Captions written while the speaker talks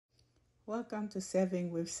Welcome to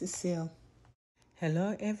Saving with Cecile.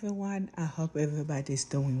 Hello everyone, I hope everybody's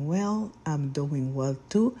doing well. I'm doing well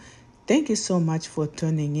too. Thank you so much for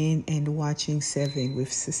tuning in and watching Saving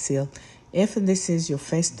with Cecile. If this is your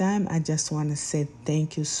first time, I just want to say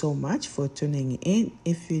thank you so much for tuning in.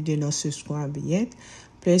 If you did not subscribe yet,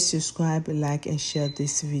 please subscribe, like, and share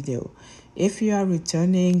this video. If you are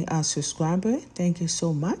returning a subscriber, thank you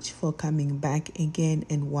so much for coming back again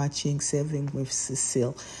and watching Saving with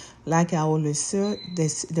Cecile. Like I always say,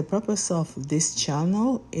 the purpose of this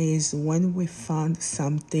channel is when we found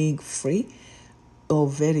something free or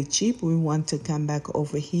very cheap, we want to come back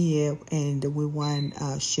over here and we want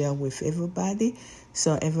to share with everybody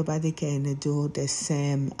so everybody can do the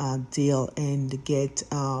same deal and get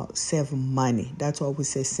save money. That's why we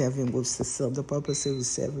say saving with Cecile. The purpose is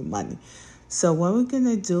saving money. So what we're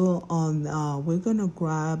gonna do we're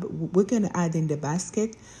gonna add in the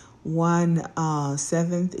basket one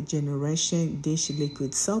seventh generation dish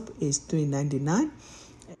liquid soap is $3.99.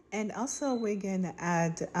 And also we're gonna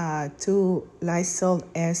add 2 Lysol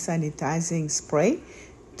air sanitizing spray,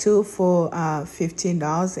 2 for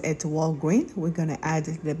 $15 at Walgreens. We're gonna add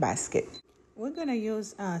in the basket. We're gonna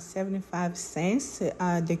use 75 cents,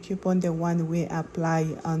 the coupon, the one we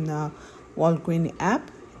apply on Walgreens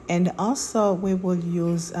app, and also we will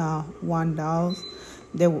use $1.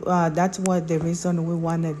 That's what the reason we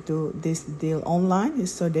want to do this deal online.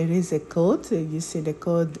 So there is a code. You see the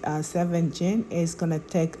code 7gen is gonna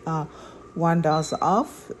take $1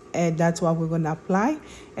 off, and that's what we're gonna apply.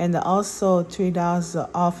 And also $3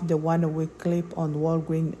 off the one we clip on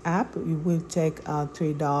Walgreens app. We will take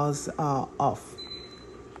 $3 off.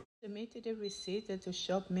 Submit the receipt to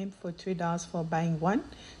ShopMim for $3 for buying one.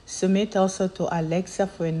 Submit also to Alexa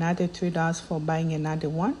for another $3 for buying another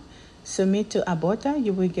one. Submit to ibotta,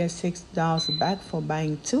 you will get $6 back for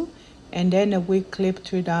buying 2. And then we clip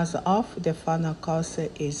 $3 off. The final cost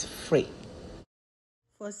is free.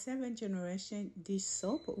 For 7th generation dish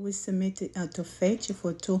soap, we submit it to Fetch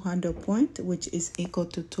for 200 points, which is equal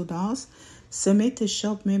to $2. Submit to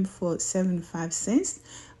ShopMim for 75 cents.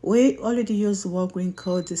 We already use Walgreens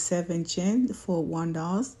code 7gen for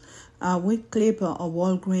 $1. We clip a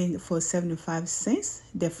Walgreens for 75 cents.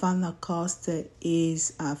 The final cost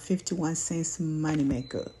is 51 cents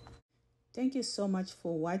moneymaker. Thank you so much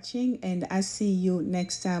for watching, and I see you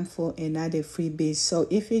next time for another freebie. So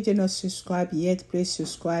if you did not subscribe yet, please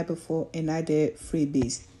subscribe for another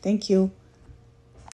freebies. Thank you.